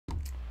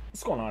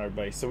What's going on,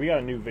 everybody? So we got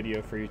a new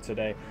video for you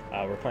today.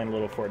 We're playing a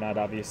little Fortnite,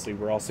 obviously.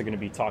 We're also going to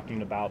be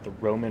talking about the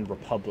Roman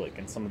Republic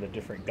and some of the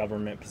different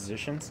government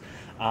positions.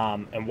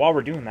 And while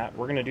we're doing that,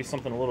 we're going to do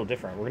something a little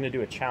different. We're going to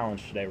do a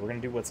challenge today. We're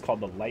going to do what's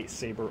called the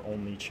lightsaber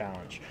only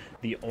challenge.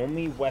 The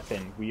only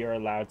weapon we are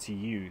allowed to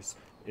use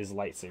is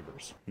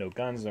lightsabers. No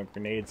guns, no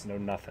grenades, no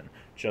nothing.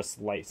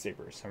 Just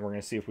lightsabers. And we're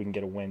going to see if we can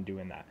get a win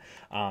doing that.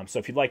 So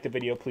if you'd like the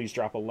video, please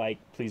drop a like.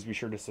 Please be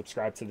sure to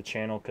subscribe to the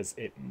channel because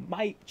it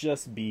might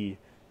just be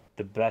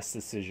the best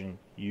decision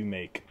you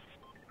make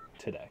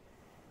today.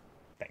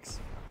 Thanks.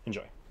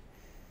 Enjoy.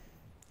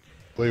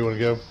 Where you want to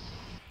go?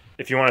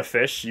 If you want to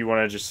fish,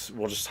 we'll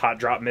just hot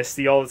drop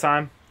Misty all the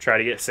time. Try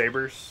to get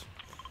sabers.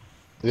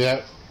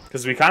 Yeah.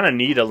 Because we kind of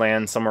need to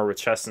land somewhere with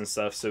chests and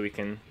stuff so we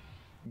can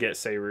get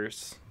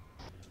sabers.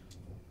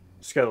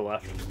 Just go to the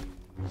left.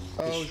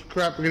 Oh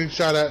crap, we're getting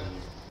shot at.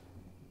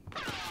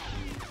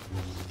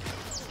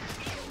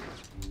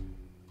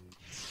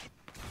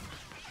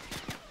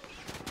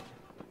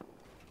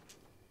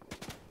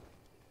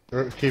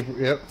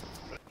 Yep.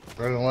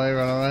 Run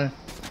away.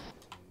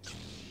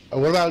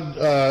 What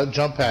about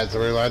jump pads? Are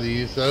we allowed to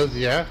use those?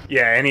 Yeah?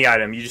 Yeah, any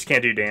item. You just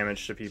can't do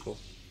damage to people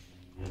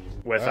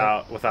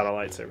without a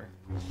lightsaber.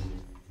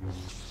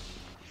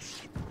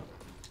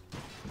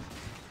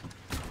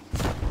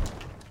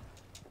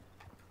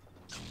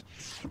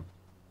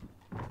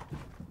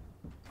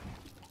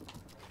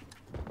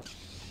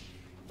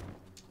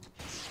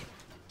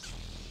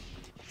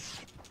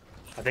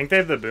 I think they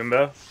have the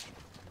boombo.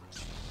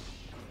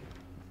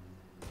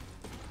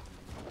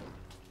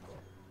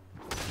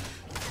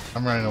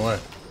 I'm running away.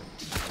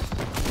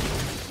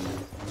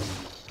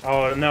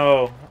 Oh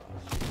no!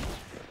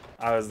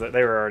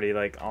 They were already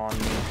like on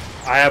me.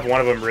 I have one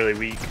of them really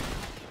weak.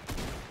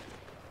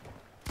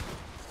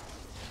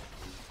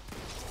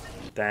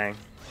 Dang.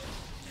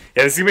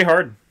 Yeah, this is gonna be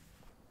hard.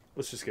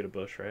 Let's just get a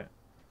bush, right?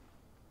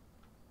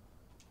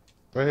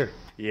 Right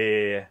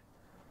here.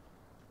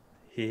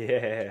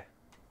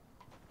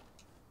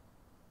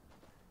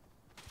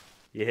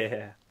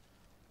 Yeah.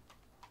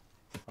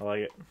 I like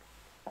it.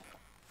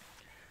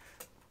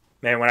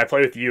 Man, when I play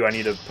with you, I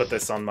need to put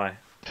this on my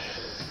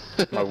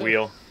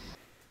wheel.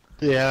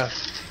 Yeah.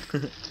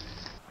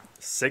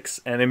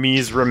 6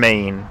 enemies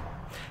remain.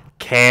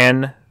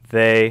 Can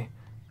they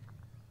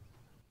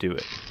do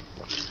it?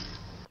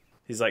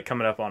 He's like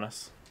coming up on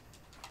us.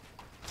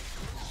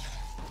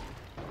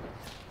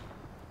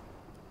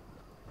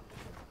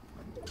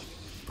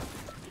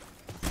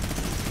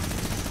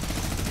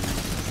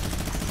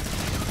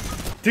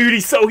 Dude,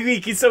 he's so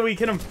weak. Hit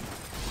him.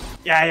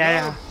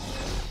 Yeah.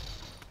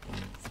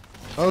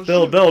 Oh,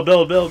 build.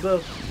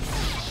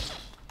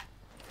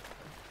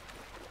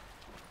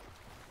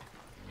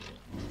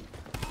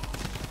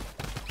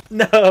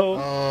 No.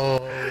 Oh.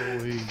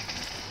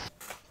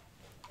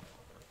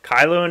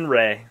 Kylo and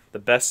Rey, the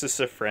bestest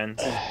of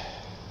friends.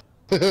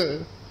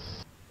 It's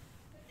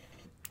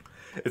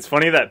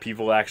funny that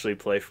people actually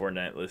play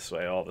Fortnite this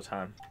way all the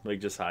time. Like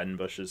just hide in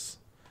bushes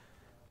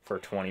for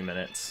 20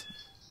 minutes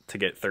to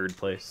get 3rd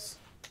place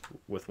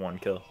with 1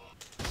 kill.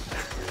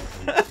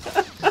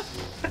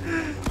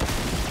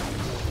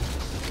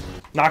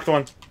 Knocked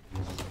one.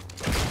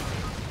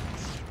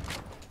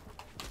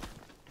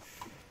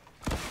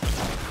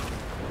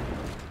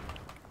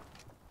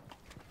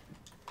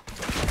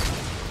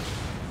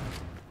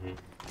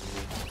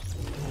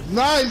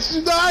 Nice!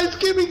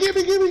 Give me!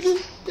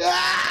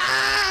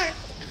 Ah!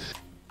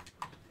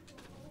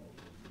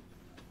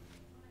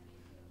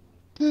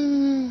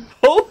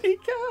 Holy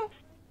cow!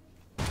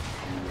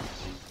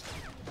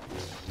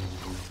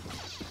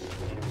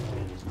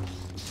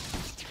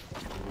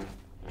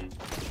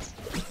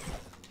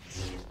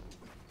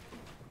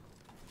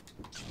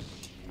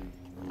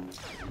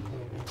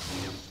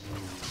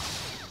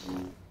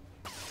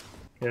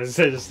 Yeah,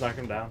 just knock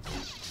him down.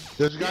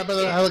 There's a guy by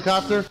the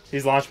helicopter.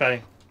 He's launch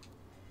padding.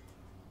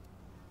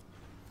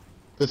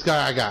 This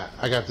guy I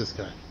got this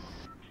guy.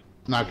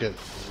 Not good.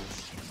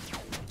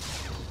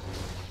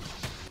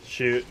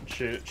 Shoot.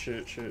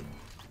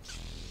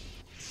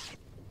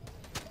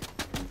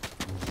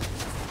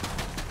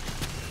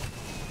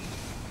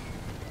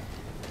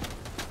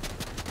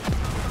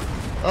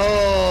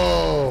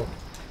 Oh!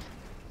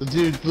 The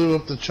dude blew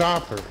up the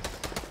chopper.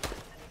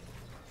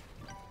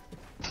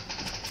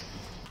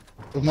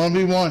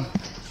 1v1.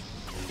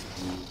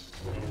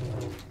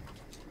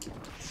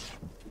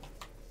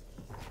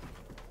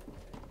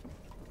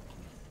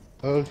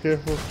 Oh,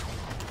 careful.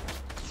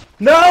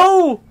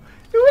 No!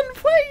 You were in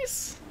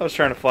place! I was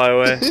trying to fly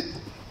away.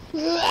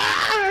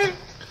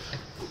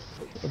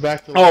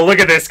 Back to Oh, look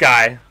at this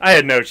guy. I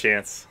had no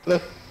chance.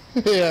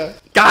 Yeah.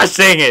 Gosh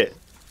dang it!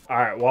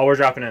 Alright, while we're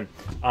dropping in.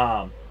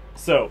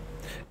 So,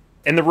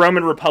 in the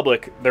Roman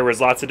Republic, there was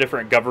lots of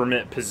different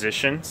government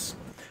positions.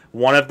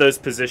 One of those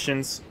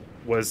positions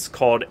was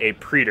called a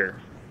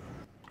praetor.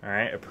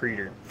 Alright, a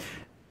praetor.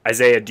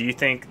 Isaiah, do you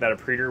think that a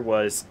praetor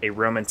was a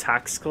Roman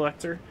tax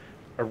collector,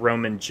 a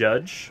Roman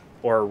judge,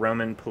 or a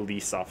Roman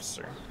police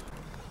officer?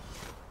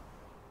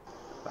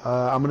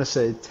 I'm gonna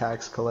say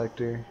tax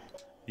collector.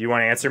 You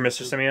want to answer,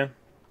 Mr. Simeon?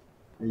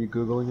 Are you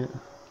Googling it?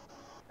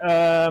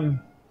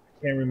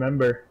 Can't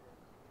remember.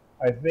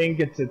 I think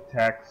it's a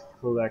tax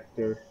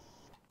collector.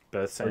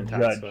 Both saying Or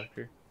tax judge.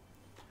 collector.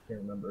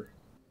 Can't remember.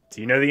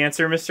 Do you know the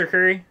answer, Mr.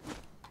 Curry?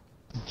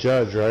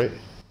 Judge, right?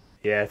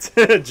 Yeah, it's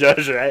a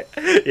judge, right?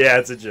 Yeah,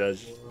 it's a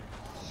judge.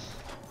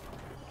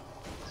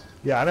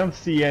 Yeah, I don't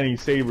see any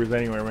sabers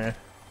anywhere, man.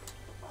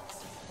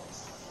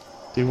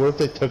 Dude, what if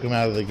they took him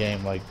out of the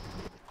game? Like,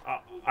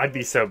 I'd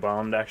be so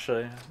bummed,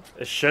 actually.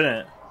 It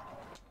shouldn't.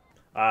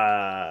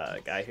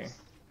 Guy here.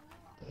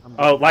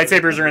 Oh,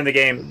 lightsabers are in the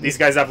game. These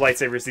guys have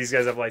lightsabers. These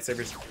guys have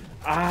lightsabers.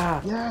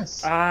 Ah.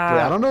 Yes. Ah.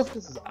 Wait, I don't know if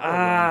this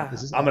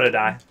is. I'm gonna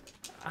die.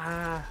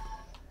 Ah.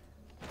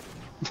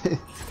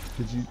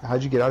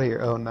 How'd you get out of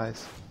here? Oh,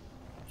 nice.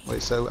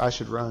 Wait, so I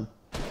should run.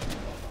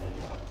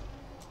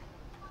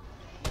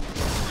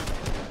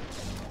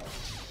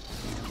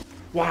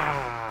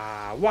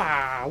 Wah,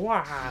 wah,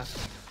 wah.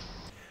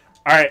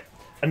 Alright,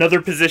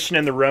 another position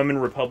in the Roman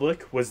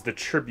Republic was the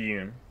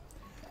tribune.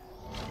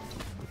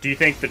 Do you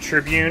think the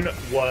tribune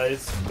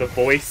was the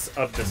voice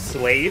of the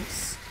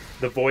slaves,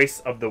 the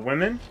voice of the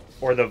women,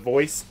 or the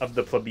voice of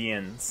the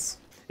plebeians?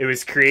 It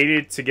was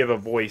created to give a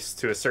voice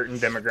to a certain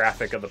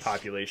demographic of the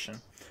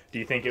population. Do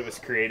you think it was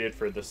created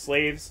for the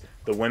slaves,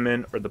 the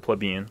women, or the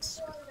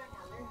plebeians?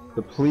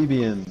 The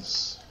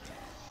plebeians.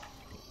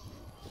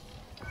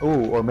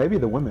 Oh, or maybe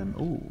the women.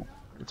 Ooh,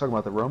 we're talking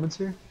about the Romans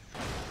here.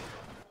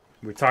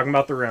 We're talking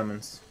about the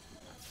Romans.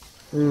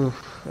 Ooh,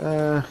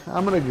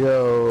 I'm gonna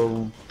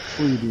go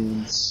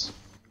plebeians.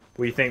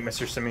 What do you think,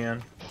 Mr.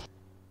 Simeon?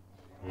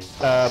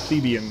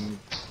 Plebeian.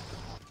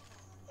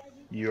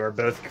 You are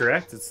both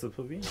correct. It's the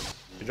plebeians.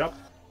 Good job.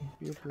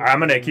 All right, I'm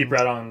gonna keep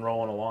right on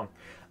rolling along.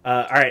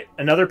 All right,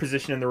 another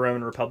position in the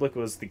Roman Republic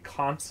was the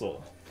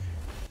consul.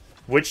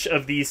 Which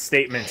of these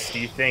statements do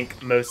you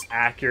think most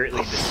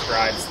accurately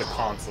describes the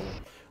consul?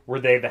 Were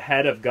they the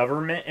head of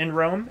government in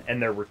Rome,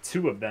 and there were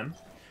 2 of them?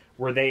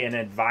 Were they an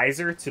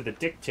advisor to the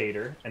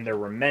dictator, and there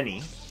were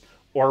many?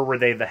 Or were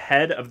they the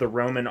head of the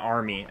Roman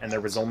army, and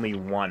there was only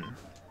 1?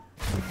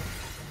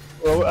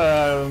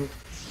 Well,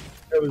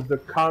 it was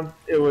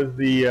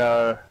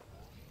the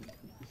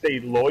say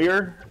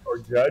lawyer or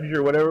judge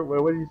or whatever.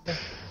 What did you say?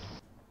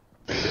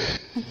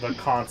 The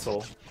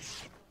consul.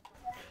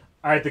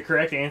 Alright, the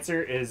correct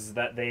answer is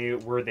that they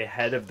were the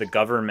head of the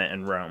government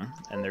in Rome,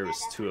 and there was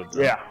 2 of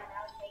them. Yeah.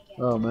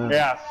 Oh man.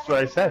 Yeah, that's what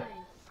I said.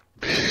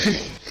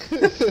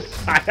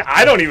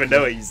 I don't even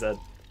know what you said.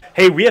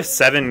 Hey, we have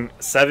seven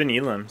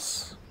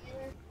elims.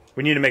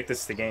 We need to make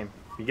this the game.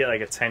 You get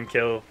like a 10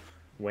 kill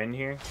win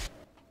here.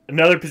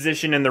 Another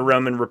position in the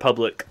Roman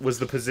Republic was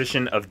the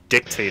position of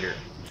dictator.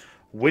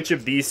 Which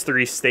of these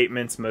 3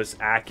 statements most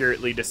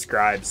accurately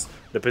describes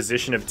the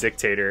position of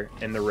dictator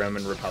in the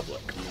Roman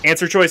Republic?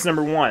 Answer choice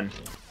number 1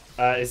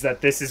 is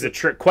that this is a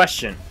trick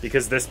question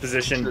because this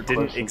position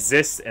didn't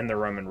exist in the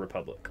Roman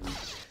Republic.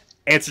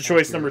 Answer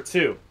choice number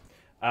 2.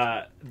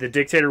 The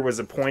dictator was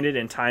appointed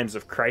in times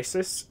of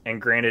crisis and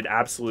granted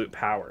absolute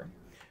power.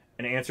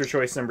 And answer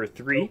choice number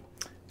 3.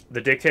 The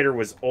dictator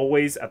was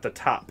always at the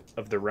top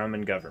of the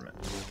Roman government.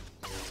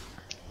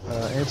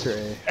 Answer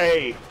A.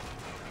 Hey,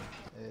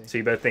 So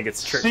you both think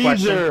it's a trick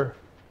question?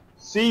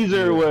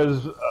 Caesar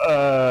was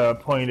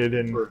appointed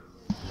in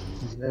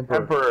He's an emperor.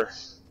 emperor.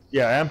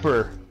 Yeah,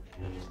 emperor.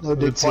 No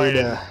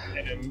dictator.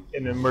 In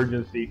an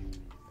emergency.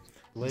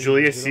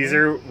 Julius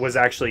Caesar was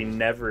actually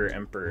never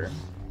emperor.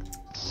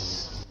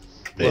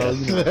 Well,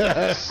 you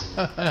know.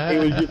 He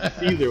was just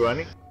Caesar,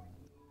 wasn't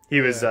he?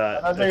 He was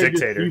a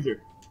dictator.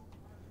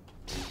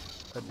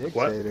 A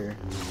dictator.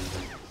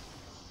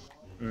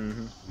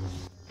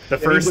 The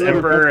first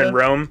deliver emperor in pizza?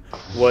 Rome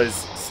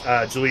was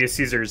Julius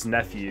Caesar's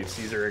nephew,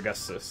 Caesar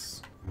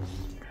Augustus.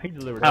 He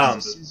delivered.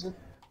 Caesar?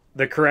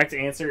 The correct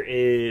answer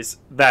is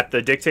that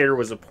the dictator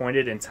was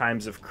appointed in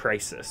times of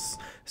crisis.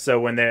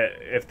 So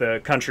if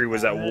the country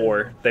was at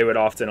war, they would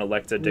often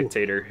elect a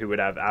dictator who would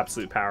have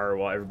absolute power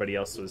while everybody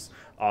else was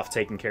off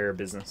taking care of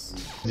business.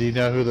 do you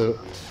know who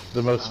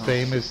the most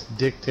famous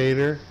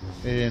dictator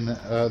in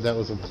that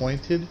was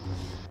appointed?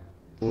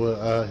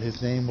 Well,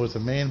 his name was a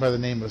man by the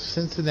name of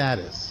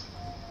Cincinnatus.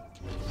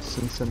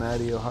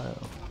 Cincinnati, Ohio.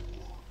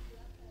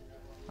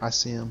 I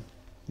see him.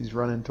 He's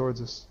running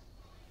towards us.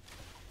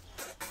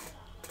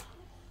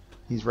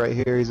 He's right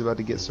here. He's about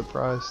to get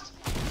surprised.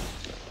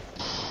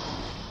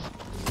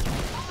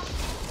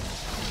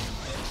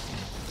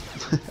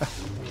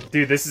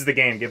 Dude, this is the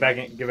game. Get back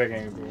in. Get back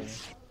in.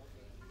 This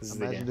is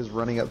the Imagine game. just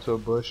running up to a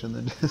bush and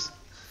then just...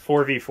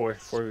 4v4.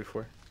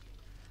 4v4.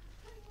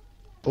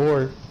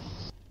 Or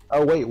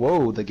Oh wait,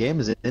 whoa, the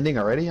game is ending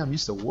already? I'm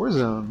used to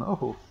Warzone.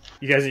 Oh.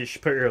 You guys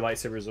should put your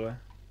lightsabers away.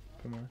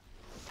 Come on.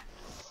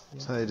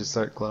 So they just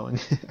start glowing.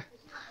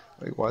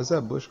 Wait, why is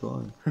that bush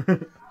glowing?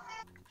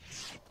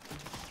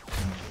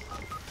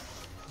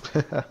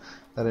 That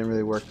didn't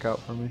really work out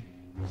for me.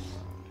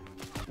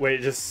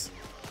 Wait, just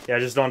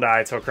don't die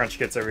until Crunch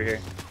gets over here.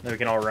 Then we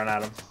can all run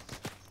at him.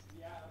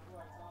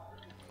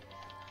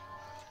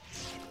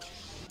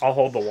 I'll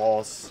hold the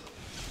walls.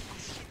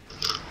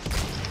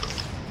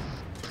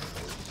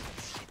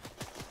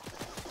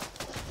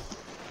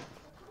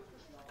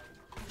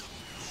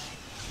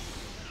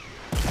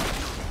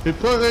 He's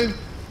pushing.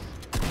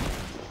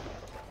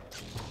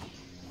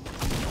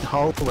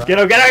 All right. Get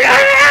him! Get him! Get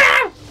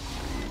him!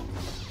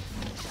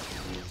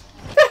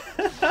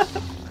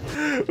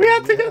 We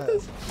have to get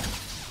this.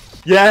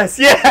 Yes!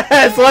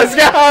 Yes! Let's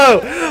go!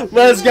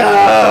 Let's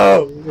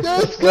go!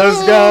 Let's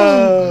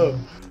go!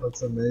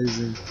 That's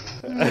amazing.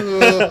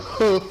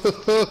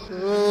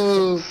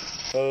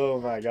 Oh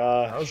my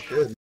god. That was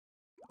good.